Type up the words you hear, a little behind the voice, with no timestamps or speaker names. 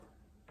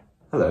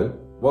Hello,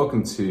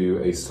 welcome to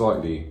a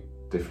slightly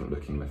different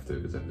looking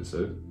Leftovers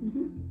episode.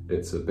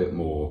 It's a bit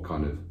more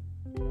kind of,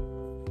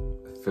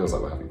 it feels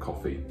like we're having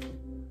coffee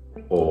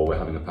or we're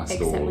having a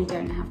pastoral. Except we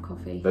don't have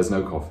coffee. There's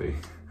no coffee.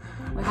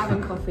 We're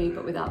having coffee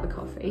but without the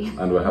coffee.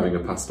 And we're having a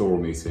pastoral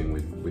meeting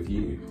with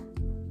you.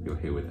 You're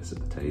here with us at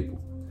the table.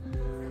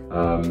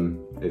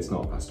 It's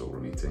not a pastoral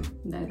meeting.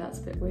 No, that's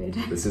a bit weird.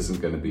 This isn't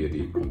going to be a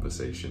deep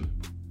conversation.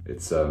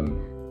 It's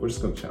we're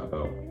just going to chat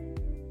about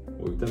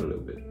what we've done a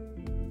little bit.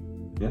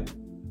 Yeah?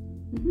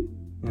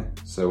 Yeah.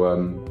 So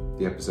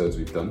the episodes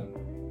we've done,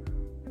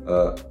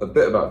 a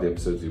bit about the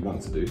episodes we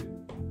want to do,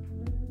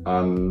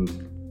 and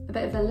a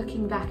bit of a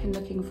looking back and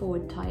looking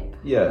forward type.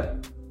 Yeah,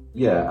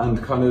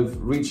 and kind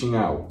of reaching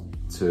out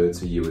to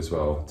you as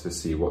well to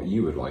see what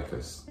you would like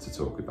us to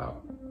talk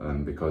about.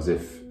 Because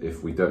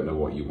if we don't know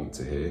what you want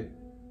to hear,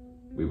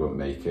 we won't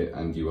make it,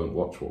 and you won't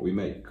watch what we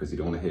make because you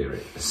don't want to hear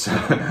it. So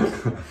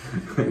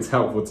it's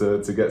helpful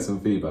to get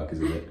some feedback,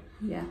 isn't it?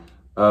 Yeah.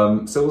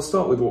 So we'll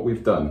start with what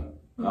we've done.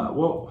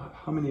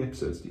 How many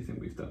episodes do you think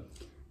we've done?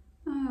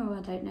 Oh,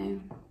 I don't know.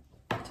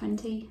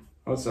 20?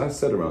 I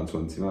said around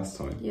 20 last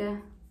time. Yeah.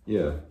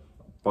 Yeah.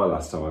 By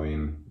last time, I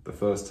mean the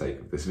first take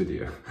of this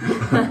video.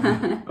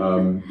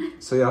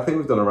 So yeah, I think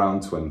we've done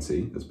around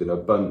 20. There's been a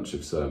bunch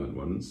of sermon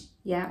ones.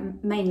 Yeah,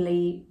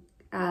 mainly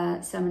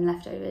sermon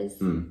leftovers.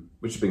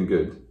 Which have been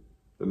good.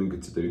 They've been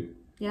good to do.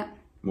 Yeah.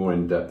 More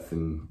in depth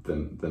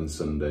than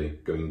Sunday,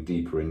 going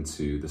deeper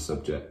into the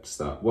subjects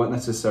that weren't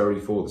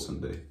necessarily for the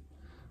Sunday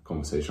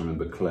conversation. I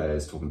remember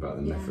Claire's talking about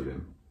the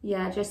Nephilim.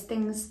 Yeah, just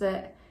things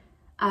that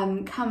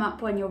come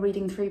up when you're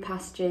reading through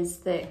passages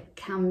that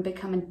can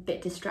become a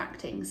bit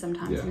distracting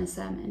sometimes in a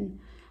sermon,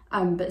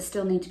 but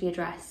still need to be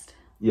addressed.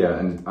 Yeah,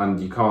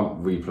 and you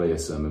can't replay a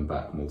sermon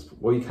back multiple.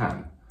 Well, you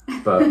can,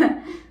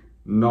 but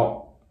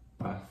not.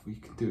 We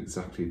can do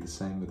exactly the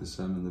same with a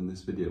sermon in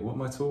this video. What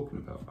am I talking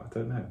about? I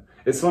don't know.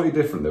 It's slightly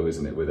different though,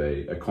 isn't it, with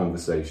a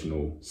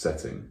conversational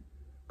setting?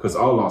 Because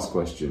I'll ask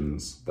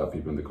questions that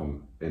people in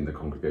the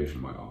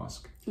congregation might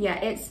ask. Yeah,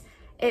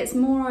 it's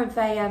more of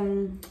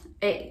a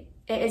it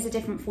is a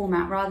different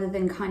format rather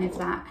than kind of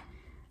that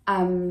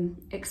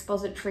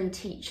expository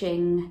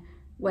teaching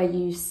where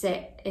you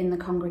sit in the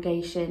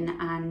congregation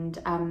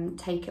and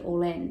take it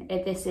all in.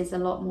 This is a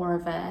lot more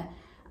of a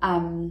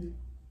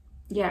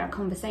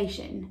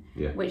conversation,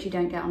 which you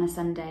don't get on a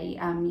Sunday.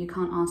 You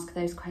can't ask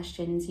those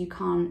questions. You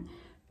can't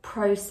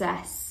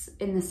process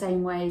in the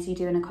same way as you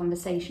do in a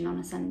conversation on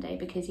a Sunday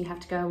because you have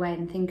to go away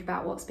and think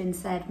about what's been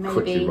said.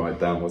 Quickly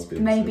write down what's been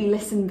said. Maybe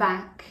listen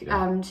back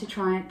to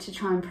try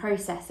and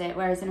process it.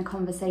 Whereas in a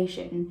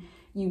conversation,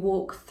 you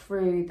walk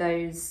through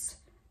those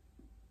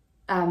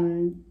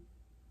that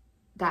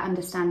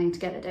understanding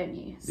together, don't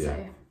you?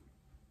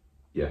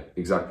 Yeah,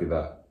 exactly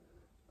that.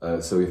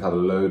 So we've had a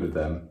load of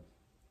them.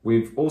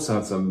 We've also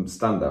had some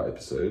standout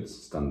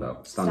episodes.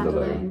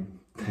 Standalone.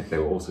 They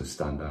will also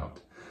stand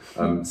out.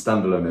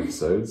 Standalone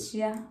episodes.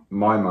 Yeah.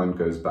 My mind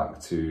goes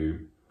back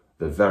to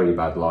the very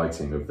bad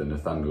lighting of the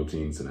Nathaniel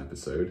Jeanson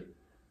episode,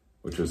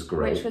 which was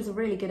great. Which was a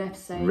really good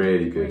episode.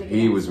 Really good.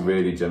 He was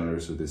really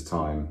generous with his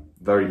time.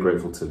 Very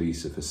grateful to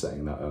Lisa for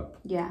setting that up.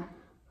 Yeah.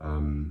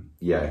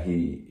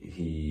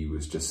 He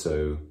was just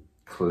so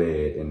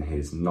clear in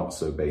his not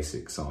so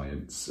basic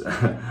science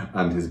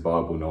and his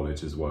Bible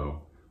knowledge as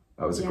well.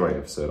 That was a great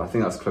episode. I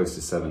think that's close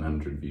to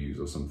 700 views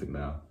or something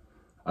now.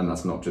 And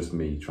that's not just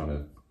me trying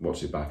to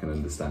watch it back and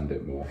understand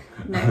it more.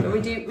 No, but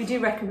we do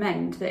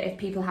recommend that if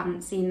people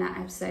haven't seen that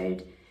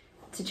episode,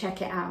 to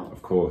check it out.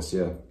 Of course,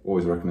 yeah.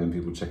 Always recommend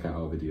people check out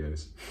our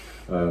videos.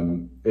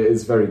 It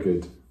is very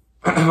good.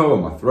 Oh,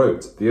 my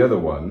throat. The other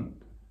one.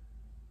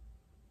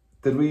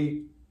 Did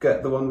we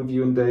get the one with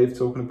you and Dave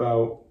talking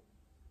about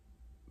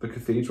the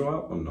cathedral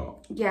out or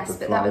not? Yes,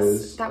 but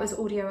that was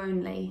audio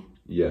only.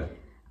 Yeah.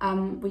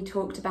 We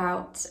talked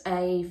about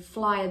a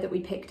flyer that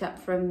we picked up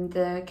from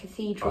the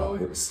cathedral. Oh,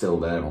 it was still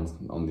there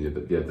on the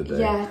other day.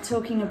 Yeah,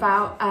 talking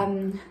about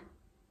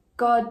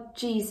God,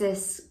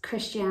 Jesus,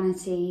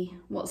 Christianity,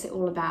 what's it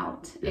all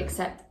about? Yeah.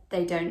 Except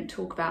they don't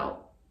talk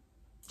about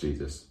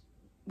Jesus.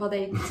 Well,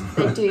 they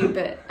do,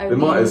 but only,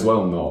 they might as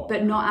well not.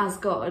 But not as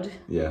God.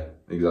 Yeah,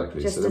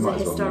 exactly. Just as a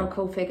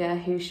historical figure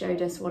who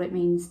showed us what it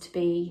means to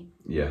be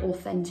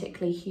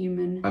authentically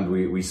human. And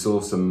we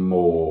saw some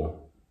more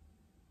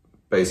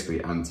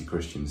basically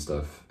anti-Christian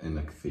stuff in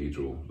the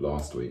cathedral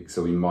last week,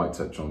 so we might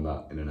touch on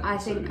that in an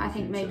episode. I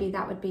think maybe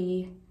that would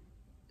be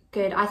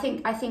good. I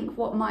think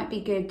what might be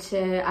good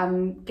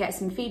to get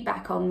some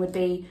feedback on would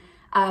be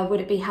would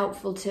it be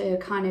helpful to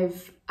kind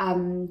of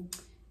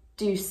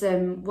do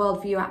some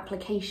worldview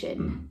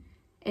application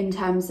in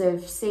terms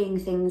of seeing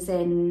things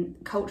in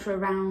culture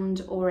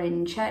around or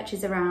in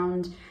churches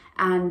around,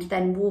 and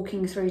then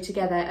walking through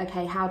together.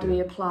 Okay, how do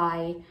we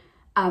apply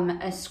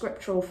a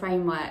scriptural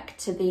framework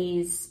to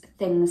these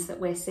things that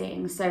we're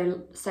seeing?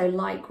 So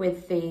like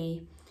with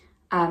the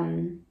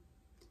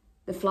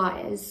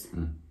flyers,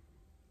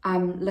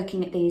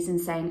 looking at these and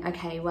saying,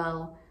 okay,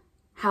 well,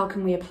 how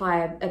can we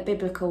apply a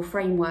biblical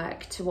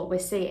framework to what we're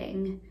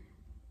seeing?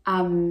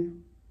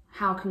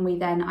 how can we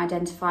then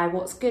identify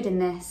what's good in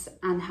this,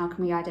 and how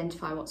can we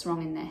identify what's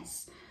wrong in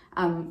this,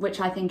 which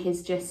I think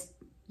is just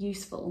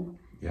useful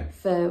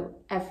for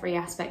every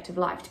aspect of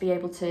life. To be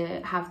able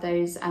to have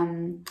those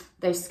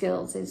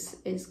skills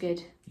is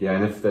good. Yeah,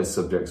 and if there's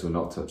subjects we're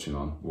not touching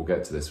on, we'll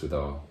get to this with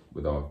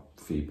our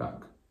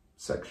feedback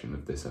section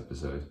of this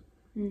episode.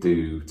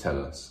 Do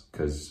tell us,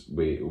 because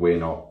we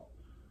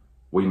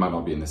might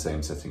not be in the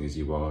same setting as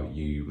you are.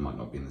 You might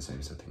not be in the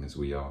same setting as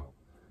we are.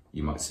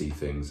 You might see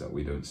things that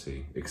we don't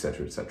see,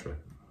 etc., etc.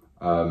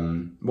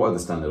 What other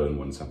standalone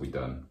ones have we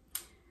done?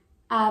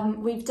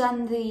 We've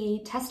done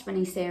the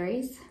testimony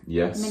series.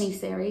 Yes.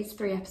 Mini-series,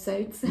 3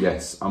 episodes.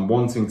 Yes, I'm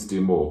wanting to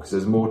do more because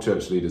there's more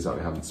church leaders that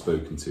we haven't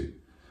spoken to.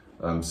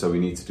 So we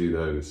need to do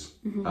those.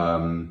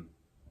 And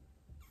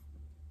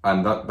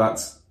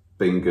that's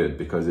been good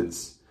because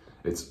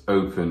it's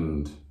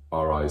opened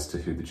our eyes to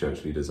who the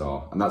church leaders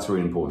are. And that's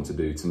really important to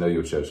do, to know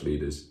your church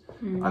leaders.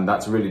 And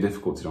that's really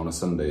difficult to do on a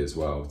Sunday as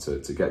well,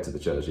 to get to the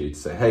church leader to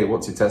say, hey,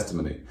 what's your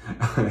testimony?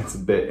 It's a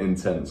bit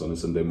intense on a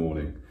Sunday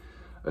morning.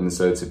 And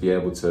so to be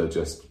able to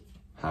just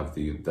have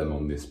them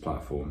on this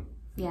platform.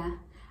 Yeah.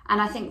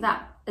 And I think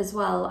that as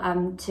well,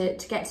 to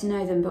get to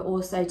know them, but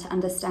also to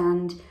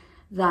understand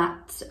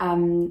that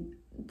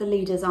the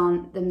leaders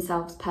aren't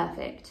themselves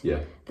perfect.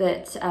 Yeah.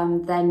 That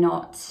they're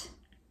not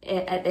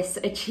at this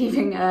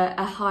achieving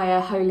a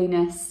higher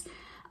holiness,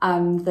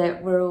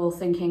 that we're all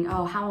thinking,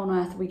 oh, how on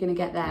earth are we going to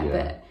get there?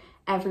 But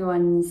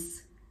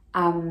everyone's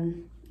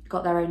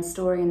got their own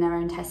story and their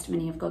own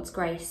testimony of God's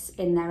grace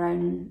in their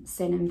own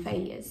sin and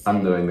failures.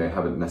 And knowing they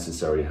haven't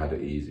necessarily had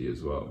it easy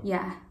as well.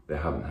 Yeah. They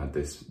haven't had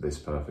this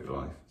perfect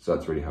life. So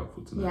that's really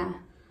helpful to know. Yeah.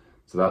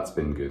 So that's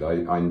been good.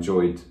 I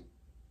enjoyed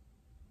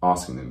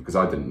asking them because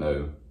I didn't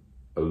know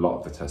a lot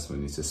of the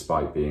testimonies,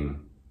 despite being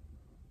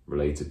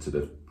related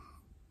to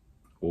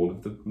all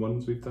of the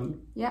ones we've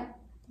done. Yeah.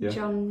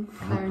 John,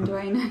 Claire and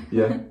Dwayne.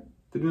 Yeah.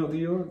 Did we not do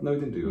yours? No, we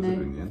didn't do yours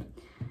in the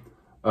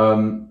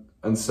end.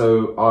 And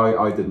so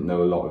I didn't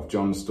know a lot of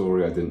John's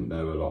story. I didn't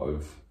know a lot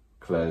of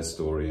Claire's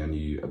story, and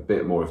a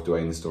bit more of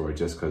Dwayne's story,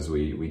 just because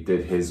we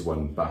did his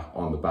one back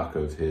on the back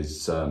of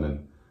his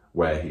sermon,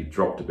 where he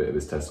dropped a bit of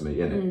his testimony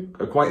in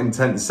it. A quite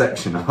intense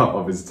section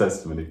of his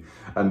testimony.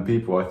 And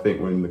people, I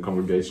think, were in the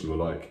congregation were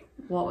like,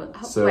 wait,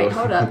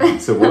 hold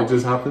up. So what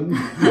just happened?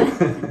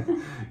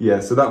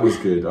 Yeah, so that was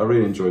good. I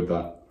really enjoyed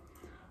that.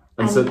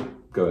 And so,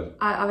 go ahead.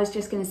 I was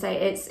just going to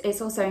say,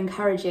 it's also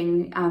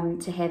encouraging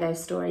to hear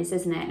those stories,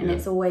 isn't it? And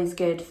it's always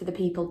good for the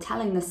people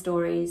telling the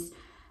stories,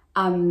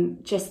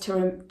 just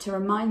to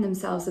remind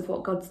themselves of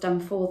what God's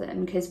done for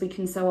them, because we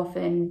can so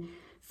often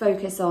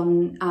focus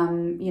on,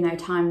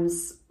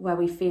 times where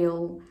we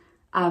feel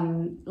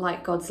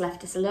like God's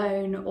left us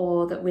alone,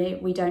 or that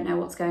we don't know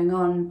what's going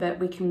on, but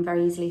we can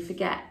very easily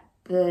forget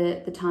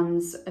the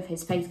times of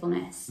his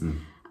faithfulness,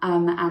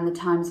 and the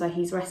times where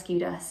he's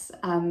rescued us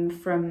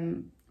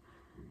from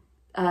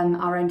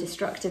our own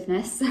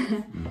destructiveness.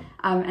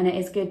 And it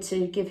is good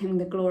to give him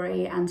the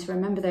glory and to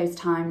remember those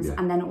times,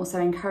 and then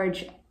also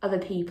encourage other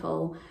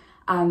people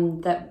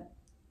that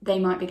they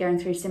might be going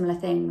through similar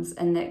things,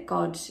 and that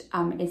God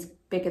is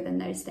bigger than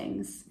those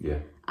things.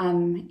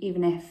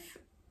 Even if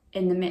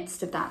in the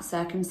midst of that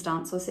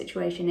circumstance or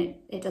situation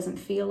it doesn't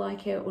feel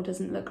like it or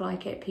doesn't look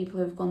like it, people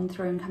who have gone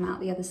through and come out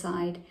the other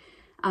side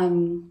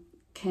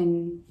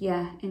can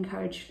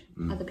encourage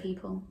other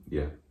people.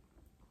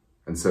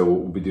 And so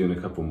we'll be doing a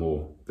couple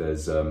more.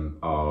 There's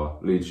our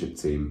leadership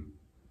team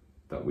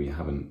that we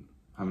haven't.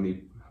 How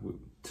many?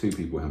 2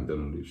 people haven't done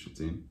on leadership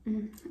team.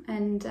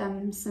 And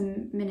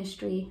some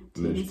ministry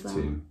team as well.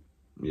 Team.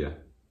 Yeah.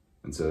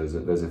 And so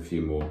there's a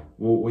few more.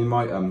 Well, we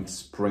might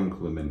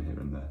sprinkle them in here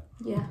and there.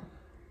 Yeah.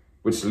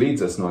 Which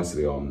leads us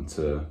nicely on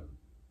to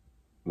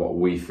what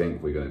we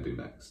think we're going to do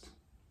next.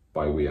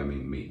 By we, I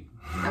mean me.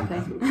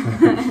 Okay.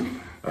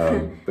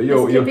 But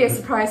this could be a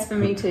surprise for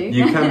me too.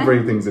 You can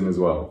bring things in as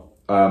well.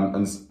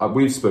 And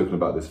we've spoken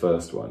about this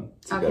first one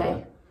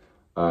together.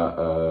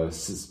 Okay.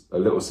 A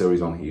little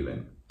series on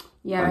healing.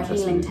 Yeah, a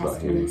healing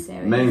testimony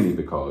series. Mainly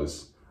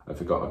because I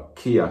forgot a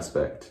key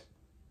aspect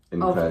in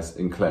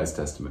Claire's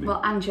testimony.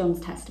 Well, and John's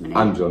testimony.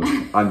 And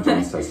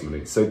John's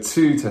testimony. So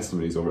 2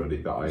 testimonies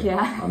already that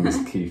I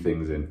missed key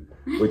things in,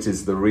 which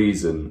is the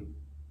reason,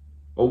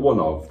 or one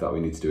of, that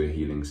we need to do a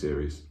healing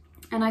series.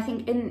 And I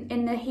think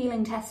in the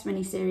healing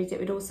testimony series, it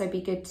would also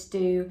be good to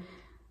do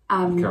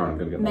Karen, I'm going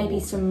to get maybe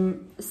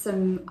some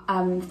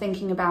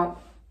thinking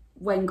about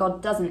when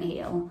God doesn't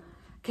heal,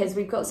 because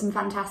we've got some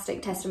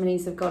fantastic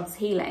testimonies of God's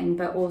healing,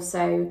 but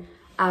also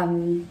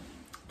trying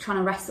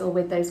to wrestle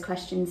with those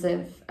questions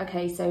of,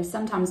 okay, so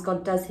sometimes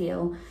God does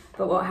heal,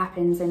 but what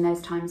happens in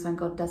those times when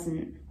God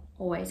doesn't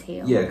always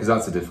heal? Yeah, because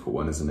that's a difficult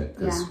one, isn't it?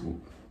 Because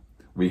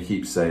we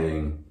keep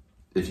saying,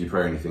 if you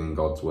pray anything in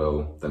God's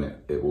will, then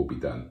it will be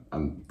done.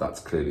 And that's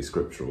clearly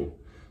scriptural.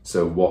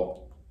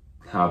 So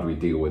how do we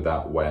deal with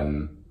that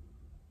when,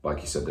 like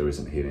you said, there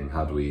isn't healing?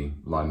 How do we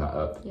line that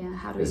up? Yeah,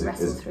 how do we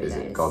wrestle through those? Is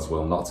it God's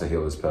will not to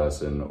heal this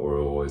person,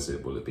 or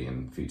will it be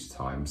in future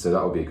time? So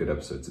that would be a good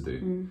episode to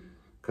do,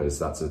 because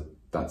that's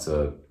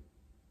a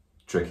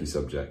tricky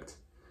subject.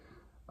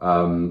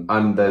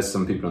 And there's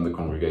some people in the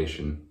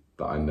congregation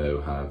that I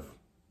know have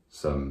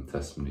some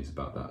testimonies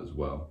about that as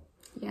well.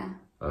 Yeah.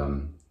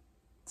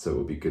 So it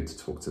would be good to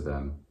talk to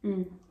them.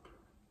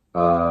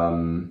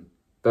 Mm.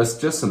 There's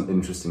just some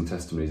interesting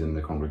testimonies in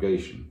the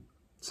congregation.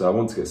 So I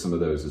want to get some of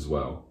those as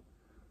well.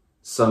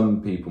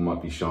 Some people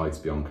might be shy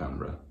to be on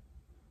camera,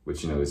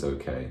 which, is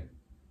okay.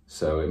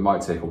 So it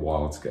might take a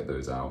while to get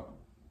those out.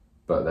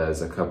 But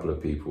there's a couple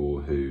of people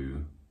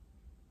who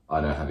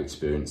I know have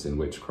experience in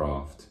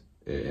witchcraft,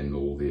 in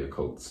all the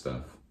occult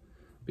stuff.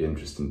 Be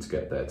interesting to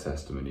get their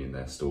testimony and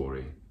their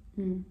story.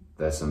 Mm.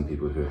 There's some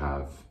people who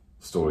have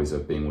stories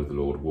of being with the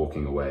Lord,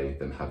 walking away,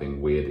 then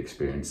having weird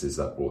experiences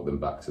that brought them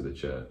back to the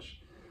church.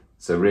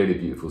 So really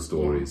beautiful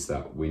stories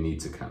that we need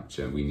to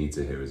capture, we need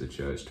to hear as a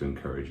church to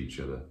encourage each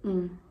other.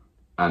 Mm.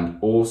 And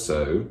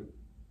also,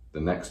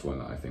 the next one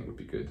that I think would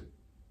be good,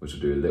 which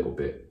we'll do a little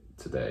bit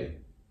today,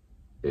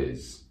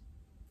 is,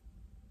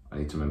 I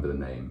need to remember the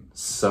name,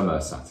 Summer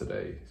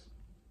Saturdays.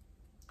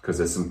 Because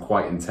there's some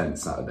quite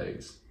intense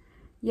Saturdays.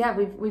 Yeah,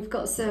 we've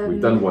got some...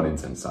 We've done one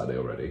intense Saturday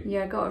already.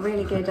 Yeah, got a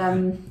really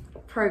good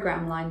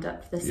programme lined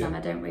up for the summer,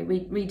 don't we?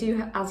 We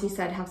do, as you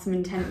said, have some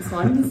intense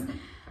ones.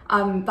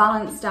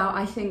 Balanced out,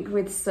 I think,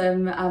 with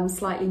some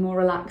slightly more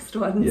relaxed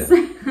ones,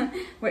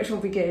 which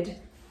will be good.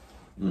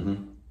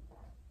 Mm-hmm.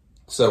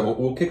 So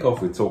we'll kick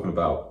off with talking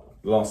about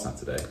last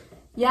Saturday.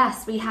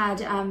 Yes, we had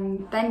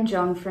Ben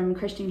John from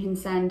Christian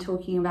Concern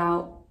talking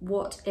about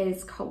what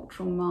is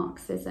cultural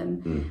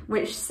Marxism,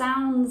 which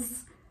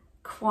sounds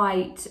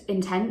quite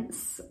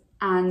intense.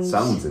 And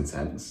sounds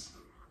intense.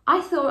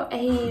 I thought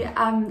he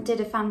did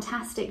a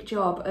fantastic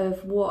job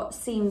of what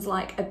seems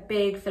like a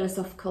big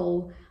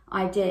philosophical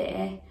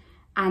idea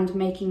and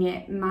making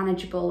it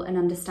manageable and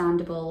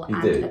understandable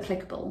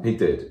applicable. He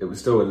did. It was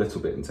still a little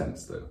bit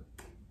intense though.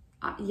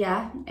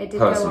 Yeah, it did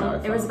Personally, go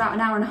on. It was about an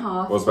hour and a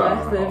half. It was about an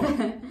hour and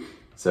a half.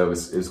 So it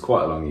was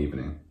quite a long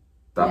evening.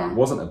 That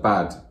wasn't a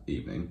bad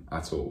evening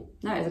at all.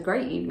 No, it was a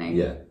great evening.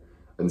 Yeah.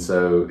 And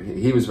so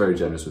he was very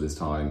generous with his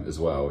time as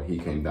well. He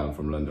came down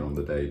from London on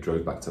the day,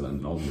 drove back to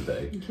London on the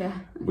day. Yeah.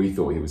 We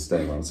thought he was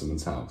staying around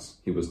someone's house.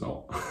 He was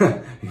not.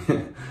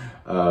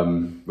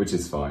 Which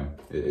is fine.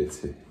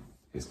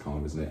 It's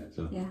calm, isn't it?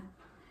 So. Yeah.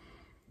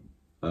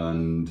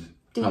 And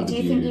do you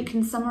think you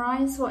can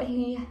summarise what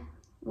he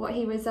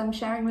was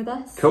sharing with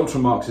us?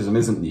 Cultural Marxism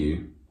isn't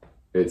new.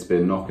 It's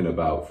been knocking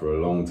about for a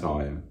long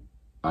time,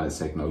 and it's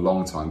taken a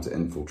long time to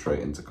infiltrate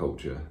into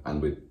culture,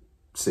 and we're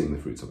seeing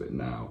the fruits of it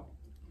now,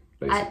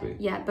 basically.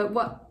 But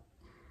what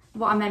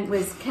I meant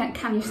was,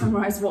 can you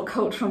summarise what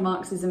cultural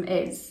Marxism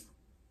is?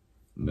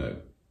 No.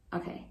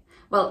 Okay.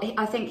 Well,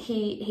 I think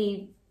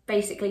he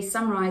basically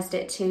summarised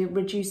it to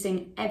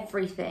reducing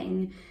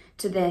everything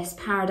to this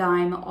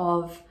paradigm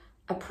of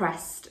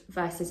oppressed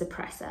versus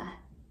oppressor.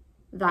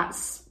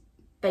 That's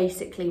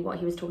basically what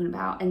he was talking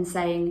about, and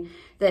saying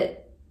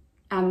that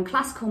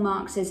classical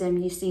Marxism,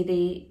 you see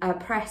the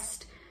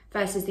oppressed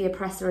versus the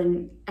oppressor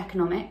in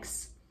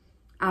economics,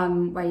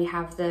 where you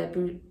have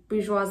the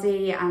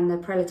bourgeoisie and the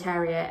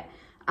proletariat,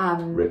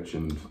 the rich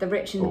and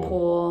the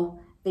poor,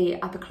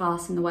 the upper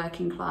class and the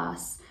working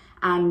class,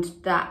 and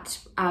that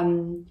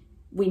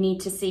we need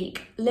to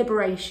seek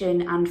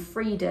liberation and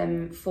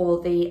freedom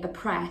for the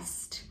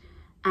oppressed,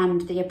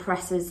 and the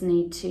oppressors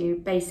need to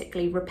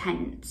basically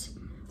repent.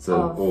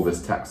 So all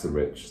this tax the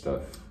rich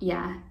stuff.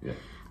 Yeah.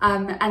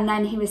 And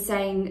then he was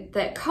saying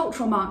that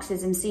cultural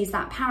Marxism sees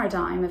that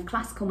paradigm of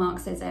classical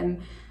Marxism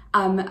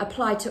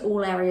applied to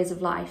all areas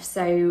of life.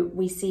 So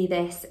we see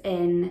this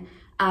in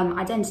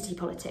identity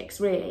politics,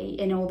 really,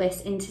 in all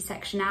this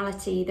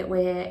intersectionality that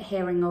we're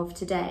hearing of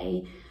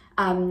today,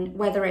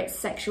 whether it's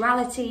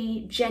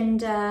sexuality,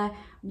 gender,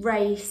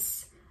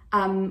 race,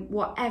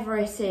 whatever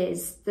it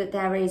is, that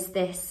there is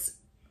this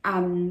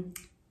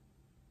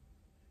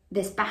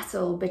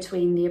battle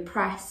between the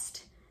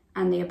oppressed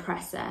and the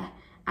oppressor,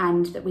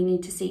 and that we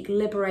need to seek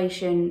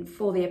liberation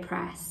for the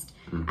oppressed,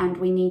 and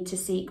we need to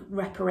seek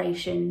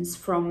reparations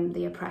from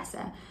the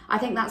oppressor. I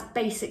think that's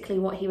basically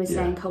what he was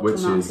saying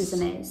cultural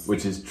Marxism is.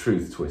 Which is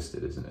truth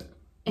twisted, isn't it?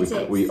 It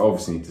is. We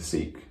obviously need to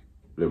seek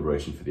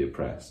liberation for the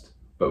oppressed,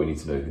 but we need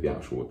to know who the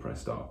actual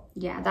oppressed are.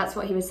 Yeah, that's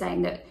what he was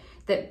saying,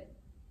 that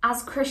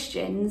as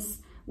Christians,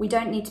 we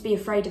don't need to be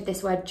afraid of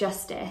this word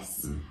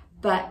justice,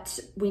 but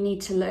we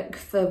need to look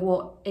for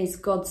what is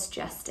God's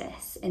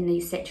justice in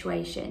these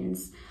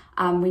situations.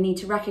 We need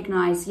to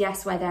recognise,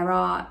 yes, where there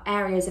are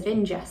areas of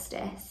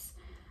injustice,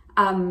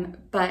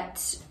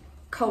 but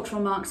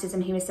cultural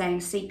Marxism, he was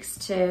saying, seeks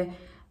to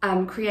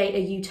create a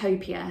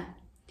utopia,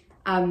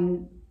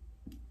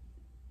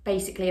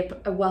 basically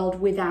a world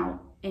without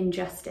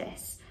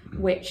injustice,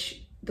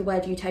 which the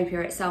word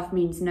utopia itself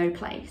means no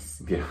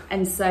place. Yeah.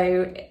 And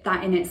so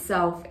that in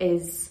itself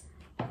is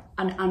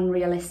an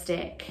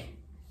unrealistic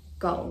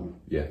goal.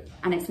 Yeah.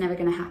 And it's never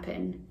going to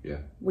happen. Yeah.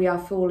 We are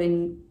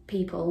fallen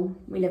people.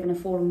 We live in a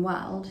fallen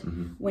world.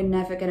 We're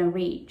never going to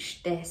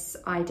reach this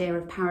idea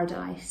of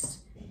paradise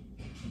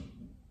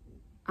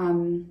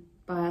by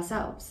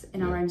ourselves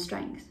in our own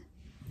strength.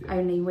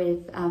 Only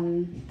with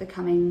the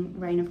coming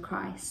reign of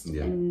Christ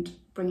and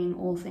bringing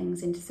all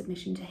things into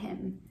submission to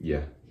him.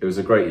 Yeah, it was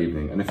a great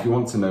evening. And if you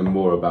want to know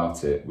more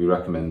about it, we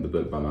recommend the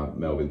book by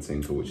Melvin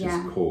Tinker, which is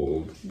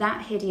called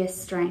That Hideous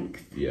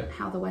Strength, Yeah.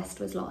 How the West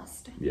Was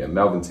Lost. Yeah,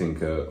 Melvin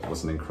Tinker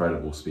was an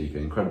incredible speaker,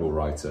 incredible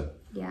writer.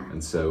 Yeah.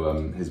 And so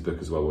his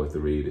book is well worth the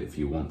read if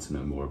you want to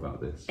know more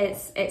about this.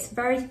 It's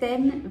very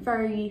thin,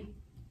 very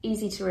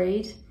easy to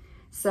read.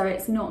 So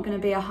it's not going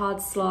to be a hard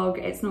slog.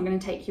 It's not going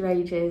to take you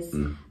ages,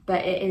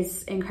 but it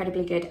is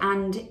incredibly good.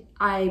 And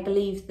I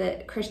believe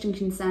that Christian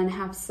Concern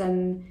have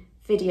some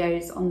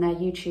videos on their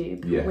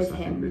YouTube with him. Yes, I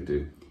think they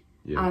do.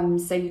 Yeah.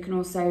 So you can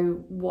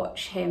also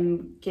watch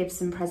him give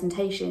some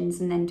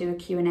presentations and then do a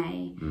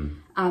Q&A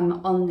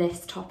on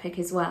this topic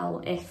as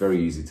well. It's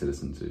very easy to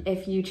listen to.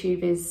 If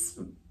YouTube is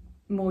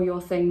more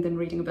your thing than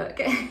reading a book.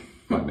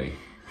 Like me.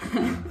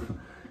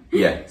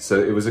 Yeah,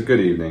 so it was a good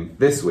evening.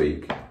 This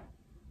week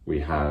we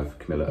have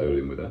Camilla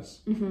Olin with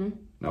us. Mm-hmm.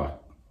 Now,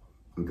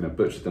 I'm going to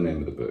butcher the name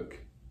of the book.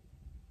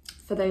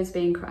 For Those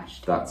Being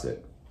Crushed. That's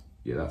it.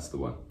 Yeah, that's the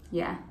one.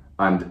 Yeah.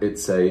 And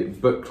it's a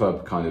book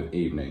club kind of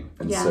evening.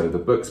 And so the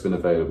book's been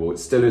available. It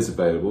still is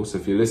available. So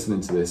if you're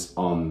listening to this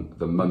on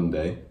the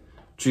Monday,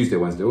 Tuesday,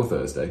 Wednesday or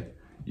Thursday,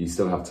 you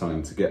still have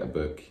time to get a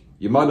book.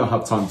 You might not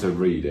have time to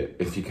read it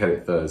if you get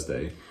it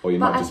Thursday, or you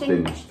might just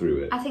binge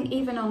through it. I think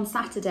even on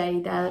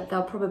Saturday,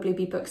 there'll probably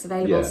be books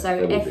available.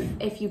 So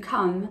if you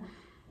come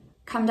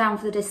down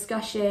for the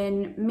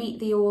discussion,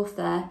 meet the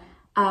author,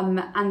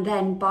 and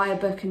then buy a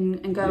book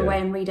and go away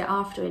and read it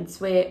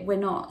afterwards. We're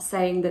not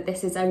saying that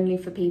this is only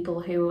for people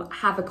who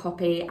have a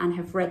copy and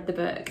have read the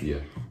book.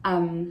 Yeah.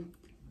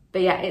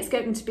 But yeah, it's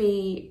going to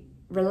be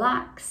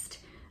relaxed.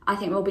 I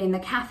think we'll be in the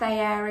cafe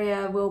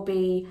area. We'll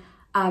be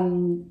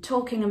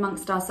talking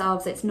amongst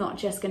ourselves. It's not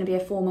just going to be a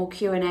formal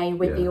Q&A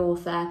with the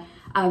author,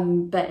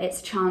 but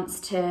it's a chance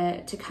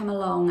to come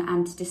along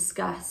and to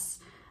discuss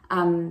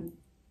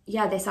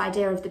this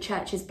idea of the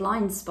church's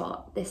blind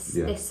spot, this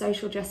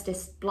social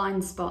justice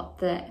blind spot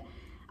that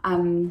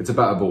it's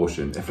about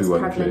abortion, if we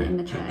weren't clear. Prevalent in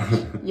the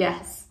church.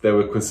 Yes. There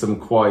were some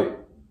quite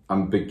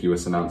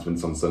ambiguous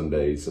announcements on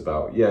Sundays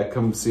about,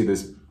 come see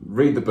this,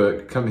 read the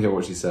book, come hear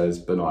what she says,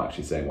 but not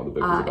actually saying what the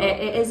book is about.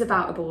 It is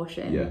about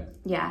abortion. Yeah.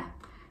 Yeah.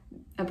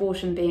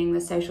 Abortion being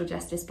the social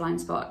justice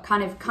blind spot,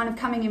 kind of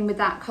coming in with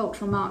that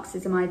cultural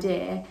Marxism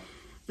idea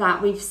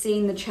that we've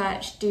seen the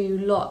church do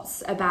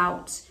lots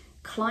about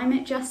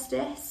climate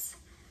justice,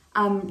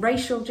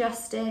 racial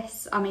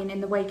justice. I mean,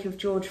 in the wake of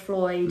George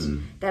Floyd,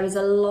 there was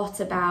a lot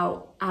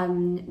about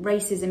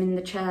racism in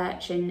the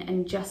church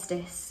and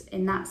justice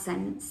in that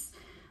sense.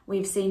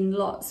 We've seen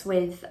lots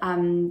with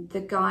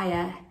the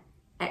Gaia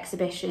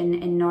exhibition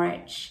in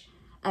Norwich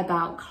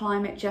about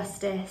climate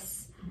justice,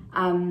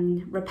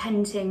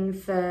 repenting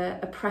for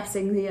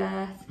oppressing the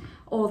earth,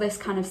 all this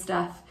kind of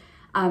stuff.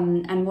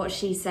 And what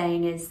she's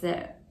saying is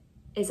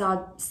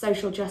our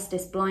social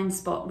justice blind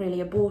spot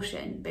really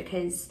abortion?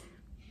 Because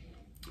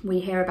we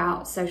hear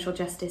about social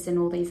justice in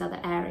all these other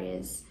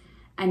areas,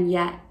 and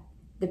yet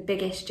the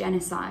biggest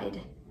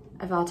genocide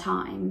of our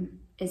time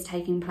is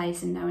taking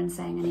place and no one's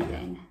saying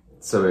anything.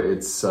 So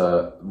it's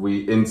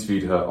we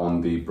interviewed her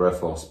on the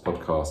Brephos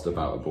podcast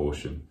about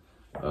abortion.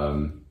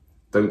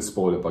 Don't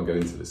spoil it by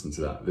going to listen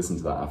to that. Listen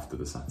to that after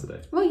the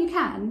Saturday. Well, you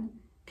can,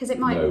 because it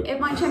might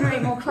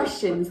generate more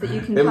questions that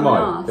you can come and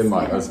ask. It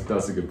might.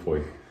 That's a good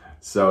point.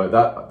 So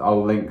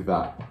I'll link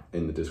that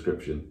in the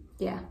description.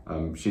 Yeah.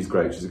 She's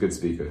great. She's a good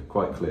speaker,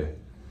 quite clear.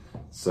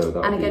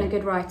 So and again, a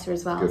good writer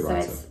as well.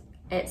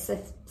 It's a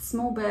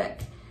small book,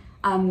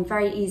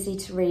 very easy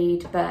to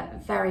read,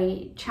 but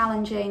very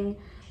challenging.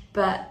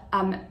 But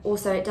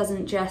also, it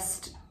doesn't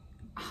just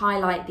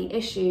highlight the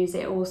issues.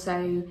 It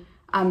also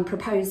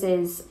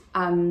proposes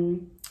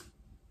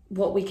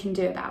what we can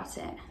do about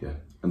it. Yeah.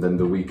 And then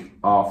the week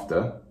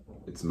after,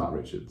 it's Matt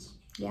Richards.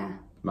 Yeah.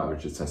 Matt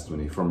Richards'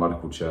 testimony from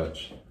Radical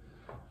Church.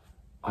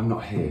 I'm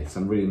not here,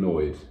 so I'm really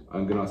annoyed.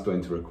 I'm going to ask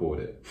Dwayne to record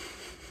it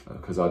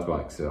because I'd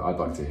like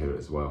to hear it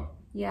as well.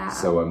 Yeah.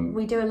 So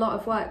we do a lot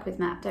of work with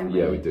Matt, don't we?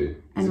 Yeah, we do.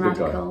 He's a good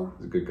Radical. guy.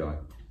 He's a good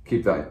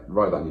guy.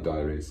 Write that in your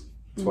diaries.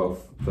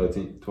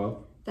 13th.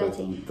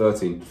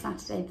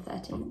 Saturday the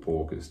 13th. Of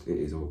August. It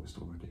is August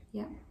already.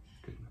 Yeah.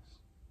 Goodness.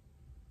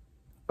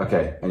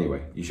 Okay,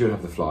 anyway, you should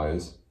have the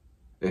flyers.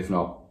 If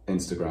not,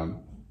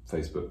 Instagram,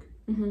 Facebook.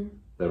 Mm-hmm.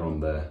 They're on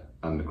there.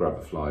 And grab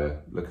a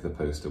flyer, look at the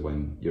poster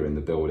when you're in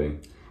the building.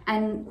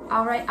 And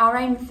our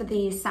aim for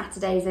these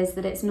Saturdays is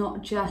that it's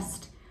not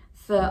just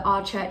for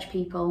our church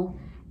people,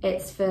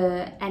 it's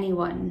for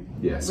anyone.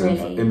 Yeah, so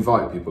really.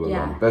 Invite people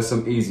along. There's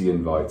some easy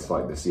invites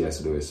like the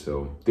C.S. Lewis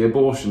film. The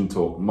abortion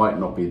talk might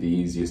not be the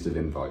easiest of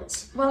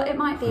invites. Well, it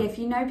might be if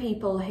you know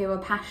people who are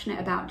passionate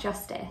about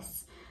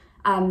justice.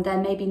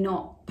 They're maybe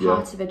not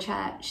part of a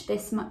church.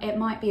 It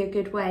might be a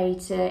good way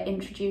to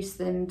introduce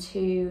them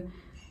to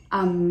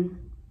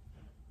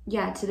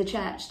to the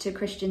church, to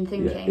Christian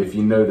thinking. Yeah, if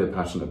you know they're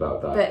passionate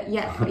about that. But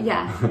yeah.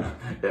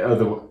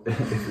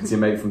 If it's your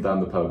mate from down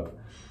the pub,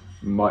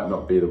 might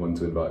not be the one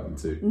to invite them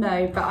to.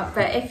 No, but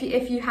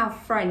if you have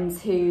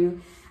friends who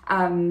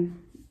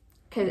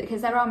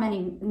because there are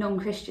many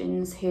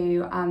non-Christians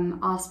who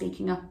are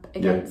speaking up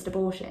against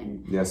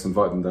abortion. Yes,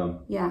 invite them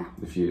down. Yeah.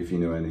 If you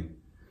know any.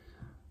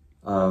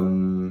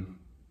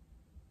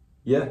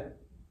 Yeah,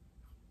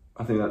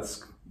 I think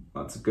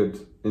that's a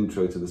good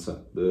intro to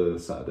the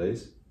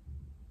Saturdays.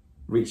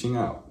 Reaching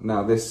out.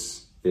 Now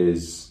this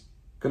is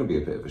going to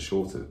be a bit of a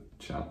shorter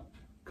chat,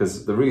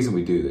 because the reason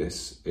we do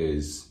this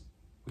is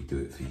we do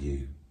it for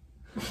you.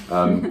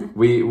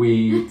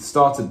 We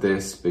started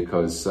this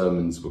because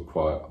sermons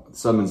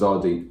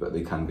are deep, but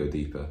they can go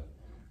deeper.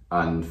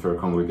 And for a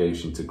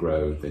congregation to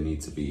grow, they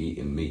need to be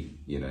eating meat.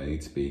 They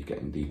need to be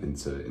getting deep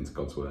into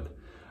God's word.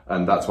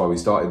 And that's why we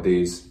started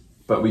these.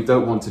 But we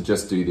don't want to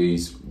just do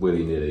these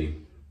willy-nilly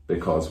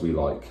because we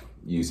like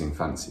using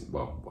fancy,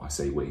 well, I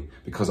say we,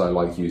 because I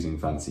like using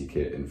fancy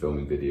kit and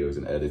filming videos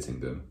and editing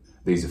them.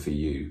 These are for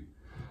you.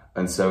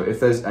 And so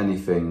if there's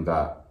anything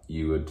that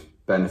you would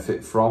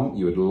benefit from,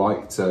 you would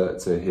like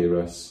to hear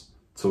us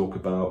talk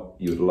about,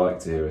 you would like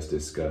to hear us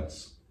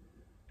discuss,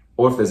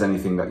 or if there's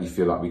anything that you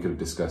feel like we could have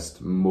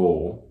discussed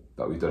more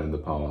that we've done in the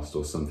past,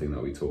 or something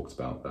that we talked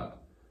about that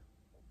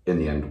in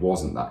the end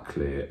wasn't that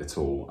clear at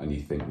all and you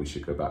think we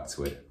should go back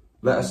to it,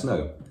 let us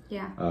know.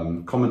 Yeah.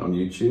 Comment on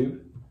YouTube.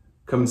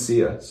 Come and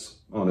see us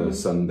on a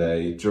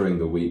Sunday during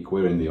the week.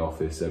 We're in the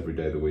office every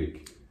day of the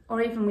week.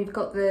 Or even we've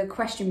got the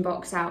question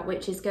box out,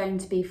 which is going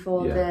to be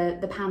for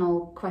the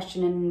panel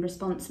question and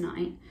response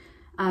night.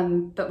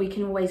 But we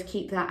can always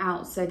keep that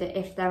out so that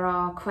if there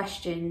are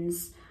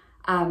questions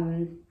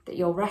that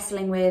you're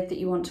wrestling with, that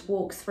you want to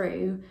walk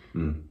through,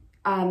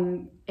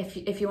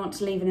 if you want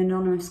to leave an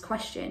anonymous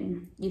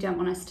question, you don't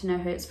want us to know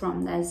who it's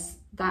from,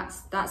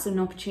 that's an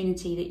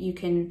opportunity that you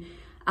can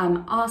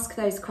ask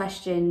those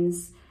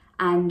questions,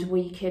 and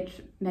we could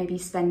maybe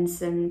spend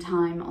some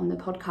time on the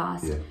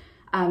podcast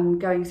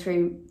going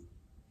through,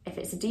 if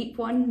it's a deep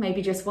one,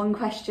 maybe just one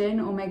question,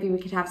 or maybe we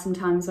could have some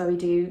times where we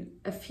do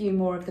a few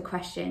more of the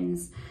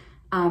questions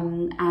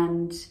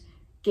and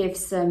give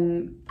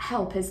some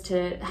help as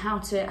to how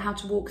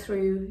to walk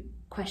through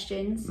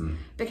questions,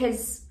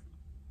 because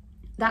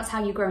that's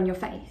how you grow in your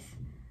faith.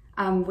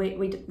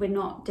 We're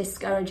not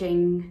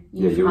discouraging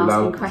you from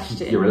asking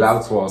questions. You're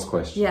allowed to ask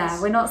questions. Yeah,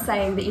 we're not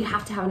saying that you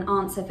have to have an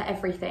answer for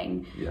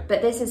everything. Yeah.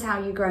 But this is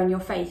how you grow in your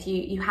faith.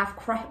 You have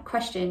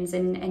questions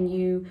and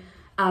you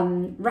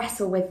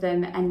wrestle with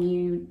them, and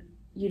you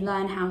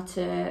learn how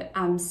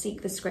to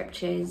seek the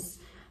scriptures,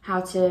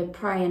 how to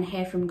pray and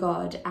hear from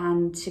God,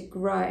 and to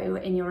grow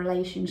in your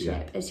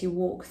relationship as you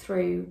walk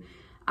through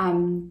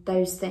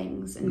those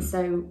things. And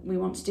so we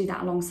want to do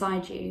that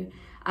alongside you.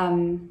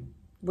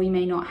 We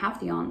may not have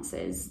the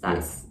answers.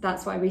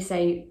 That's why we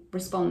say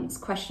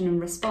question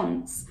and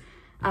response,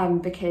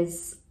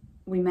 because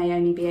we may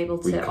only be able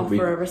to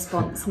offer a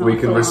response, not we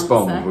can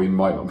respond, answer. We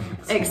might not be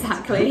able to.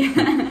 Exactly.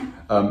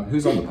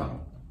 Who's on the panel?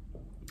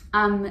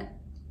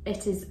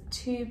 It is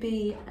to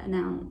be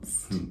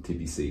announced.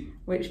 TBC.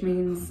 Which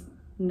means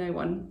no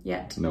one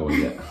yet. No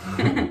one yet.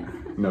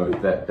 No,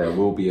 there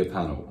will be a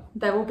panel.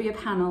 There will be a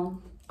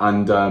panel.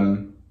 And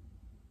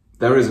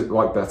there is,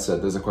 like Beth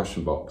said, there's a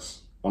question box.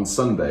 On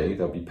Sunday,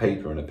 there'll be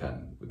paper and a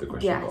pen with the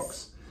question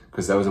box.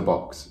 Because there was a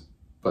box,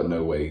 but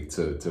no way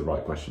to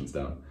write questions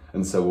down.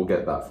 And so we'll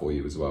get that for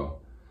you as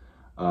well.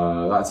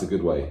 That's a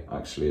good way,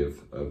 actually,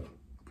 of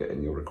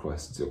getting your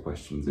requests, your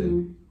questions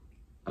in.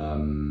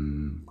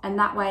 And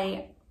that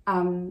way,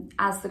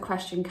 as the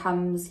question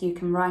comes, you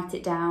can write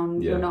it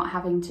down. You're not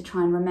having to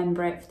try and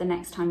remember it for the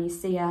next time you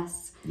see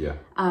us. Yeah.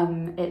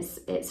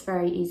 It's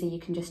very easy. You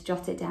can just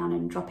jot it down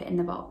and drop it in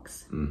the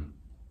box.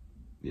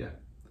 Yeah.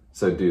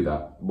 So do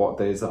that. What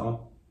day is that on?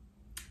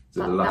 Is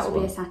it the last that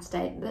will one? be a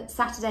Saturday.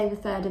 Saturday the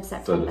 3rd of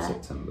September. 3rd of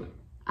September.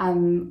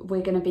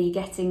 We're going to be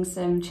getting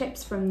some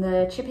chips from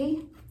the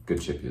chippy. Good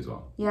chippy as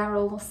well. Yeah,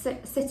 we'll all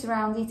sit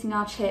around eating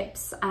our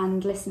chips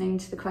and listening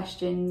to the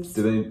questions.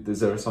 Is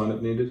there a sign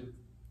up needed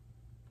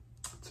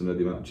to know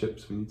the amount of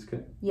chips we need to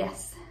get?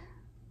 Yes.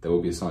 There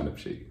will be a sign up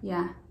sheet.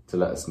 Yeah. To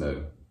let us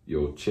know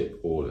your chip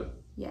order.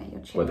 Yeah,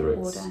 your chip order.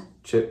 Whether it's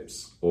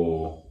chips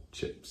or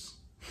chips.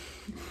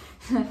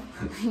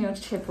 Your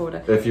chip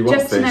order. If you want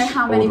just fish, to know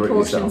how many order it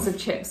portions yourself.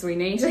 of chips we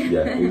need.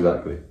 Yeah,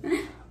 exactly.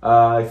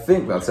 I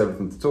think that's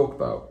everything to talk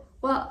about.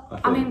 Well,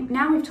 I mean,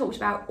 now we've talked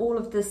about all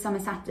of the summer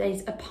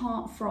Saturdays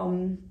apart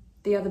from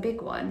the other big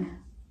one.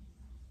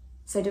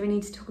 So do we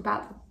need to talk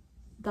about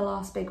the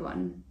last big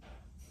one?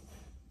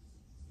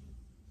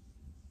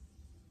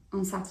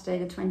 On Saturday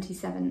the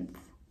 27th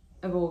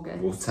of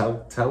August.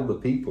 Well, tell the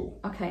people.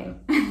 Okay.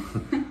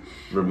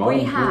 Remind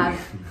we me. have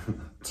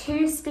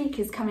 2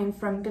 speakers coming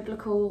from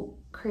Biblical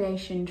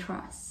Creation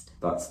Trust.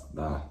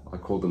 I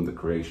called them the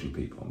creation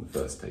people on the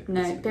first take.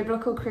 No,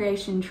 Biblical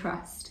Creation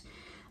Trust.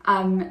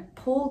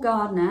 Paul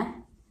Gardner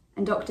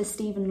and Dr.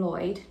 Stephen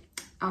Lloyd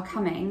are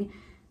coming,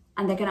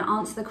 and they're going to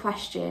answer the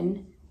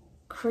question,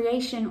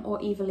 creation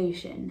or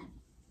evolution?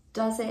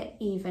 Does it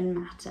even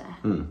matter?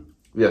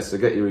 Yes, so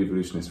get your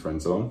evolutionist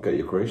friends along, get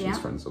your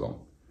creationist friends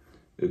along.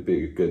 It'd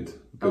be good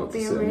It'll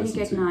be a really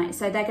good night.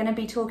 So they're going to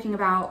be talking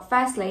about,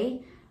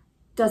 firstly,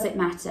 does it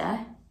matter?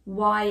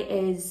 Why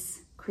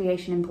is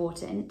creation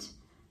important?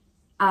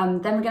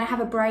 Then we're going to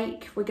have a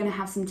break. We're going to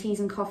have some teas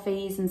and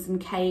coffees and some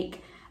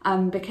cake,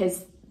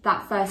 because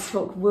that first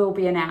talk will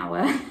be an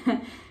hour.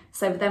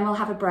 So then we'll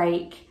have a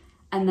break,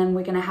 and then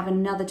we're going to have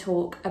another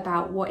talk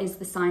about what is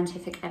the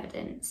scientific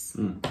evidence.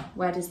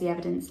 Where does the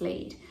evidence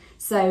lead?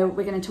 So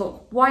we're going to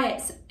talk why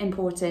it's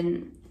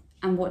important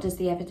and what does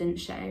the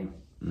evidence show.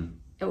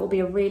 It will be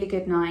a really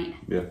good night.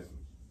 Yeah.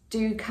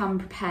 Do come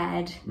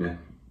prepared. Yeah.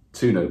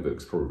 2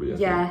 notebooks probably. I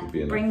think would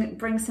be enough.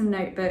 Bring some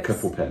notebooks. A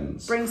couple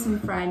pens. Bring some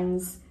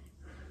friends.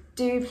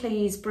 Do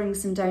please bring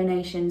some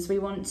donations. We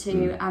want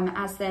to,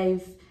 as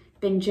they've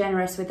been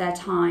generous with their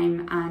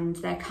time and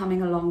they're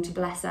coming along to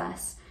bless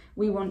us,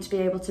 we want to be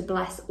able to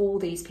bless all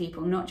these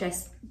people, not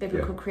just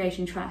Biblical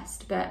Creation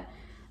Trust, but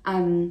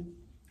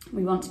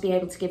we want to be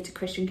able to give to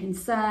Christian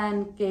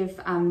Concern, give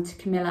to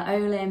Camilla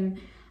Olim,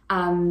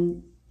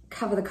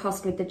 cover the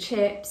cost with the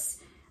chips,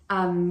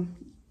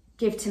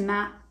 give to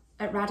Matt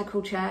at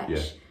Radical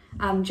Church,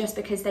 just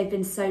because they've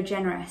been so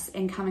generous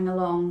in coming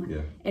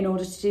along in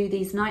order to do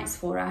these nights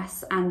for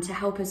us and to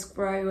help us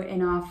grow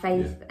in our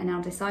faith and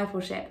our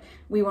discipleship.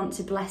 We want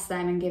to bless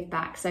them and give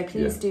back. So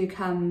please do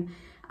come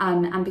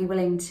and be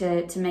willing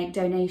to make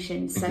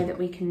donations so that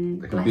we can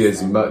bless them. It can be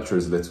as much or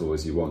as little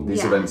as you want.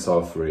 These events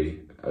are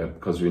free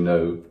because we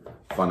know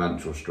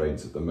financial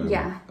strains at the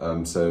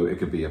moment. So it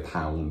could be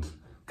 £1,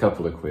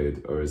 couple of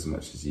quid, or as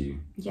much as you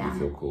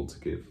feel called to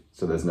give.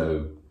 So there's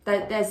no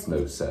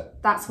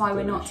set. That's why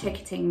we're not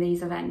ticketing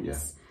these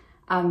events,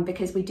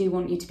 because we do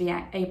want you to be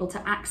able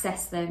to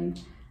access them,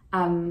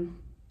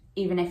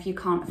 even if you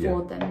can't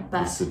afford them.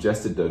 But the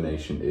suggested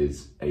donation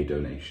is a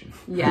donation.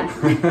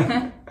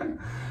 Yeah.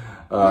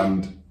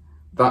 And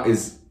that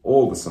is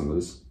all the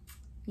summers.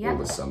 All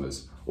the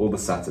summers. All the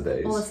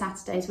Saturdays. All the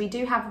Saturdays. We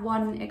do have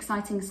one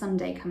exciting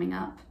Sunday coming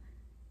up.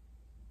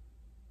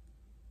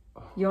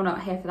 You're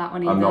not here for that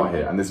one either. I'm not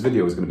here, and this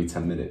video was going to be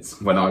 10 minutes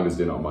when I was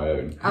doing it on my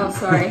own. Oh,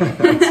 sorry.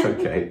 That's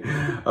okay.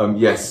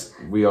 Yes,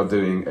 we are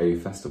doing a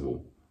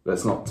festival.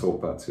 Let's not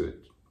talk about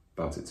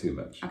it too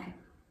much. Okay.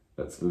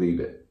 Let's leave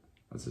it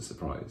as a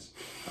surprise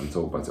and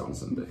talk about it on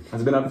Sunday.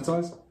 Has it been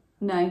advertised?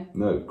 No.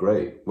 No,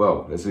 great.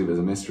 Well, let's leave it as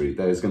a mystery.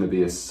 There's going to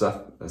be a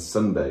Sunday that is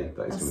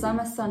going to be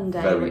summer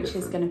Sunday, which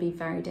is going to be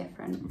very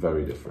different.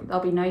 Very different.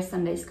 There'll be no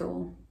Sunday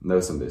school.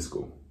 No Sunday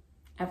school.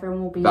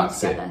 Everyone will be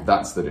That's together. It.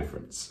 That's the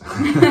difference.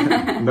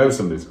 No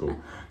Sunday school.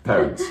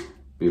 Parents,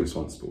 be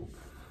responsible.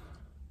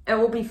 It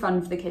will be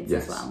fun for the kids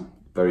as well.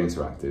 Very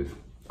interactive.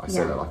 I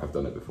say that like I've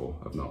done it before.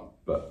 I've not,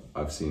 but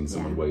I've seen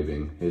someone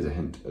waving. Here's a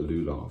hint: a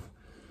lulav.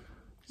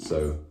 Yes.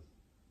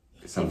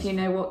 So, if you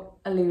know what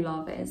a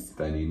lulav is,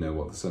 then you know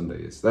what the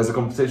Sunday is. There's a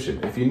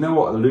competition. If you know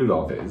what a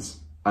lulav is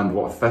and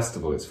what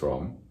festival it's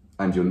from,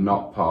 and you're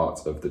not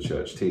part of the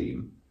church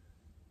team,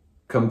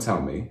 come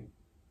tell me,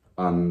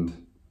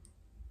 and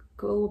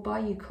we'll buy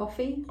you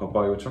coffee. I'll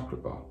buy you a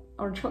chocolate bar.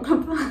 Or a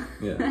chocolate bar.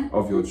 Yeah,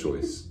 of your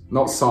choice.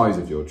 Not size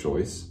of your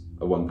choice,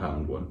 a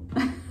 £1 one.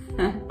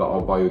 But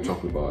I'll buy you a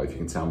chocolate bar if you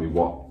can tell me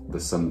what the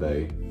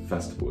Sunday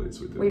festival is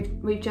we're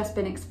doing. We've just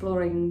been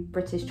exploring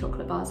British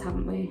chocolate bars,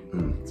 haven't we?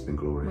 It's been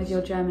glorious. With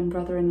your German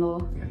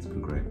brother-in-law. Yeah, it's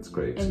been great. It's a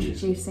great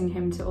excuse. Introducing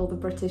him to all the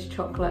British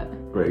chocolate.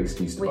 Great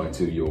excuse to buy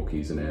 2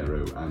 Yorkies, an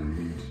Aero,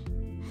 and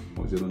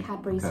what was the other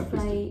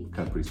one?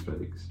 Cadbury's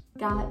Flakes.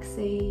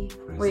 Galaxy.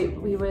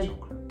 We were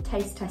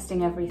taste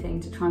testing everything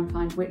to try and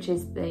find which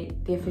is the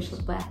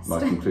official best. My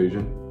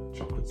conclusion: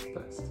 chocolate's the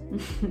best.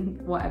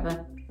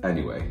 Whatever.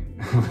 Anyway,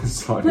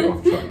 slightly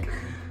off track.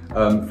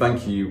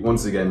 Thank you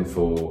once again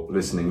for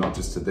listening, not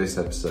just to this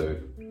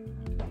episode.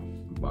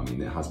 Well, I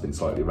mean, it has been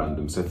slightly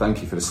random, so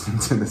thank you for listening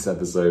to this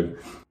episode.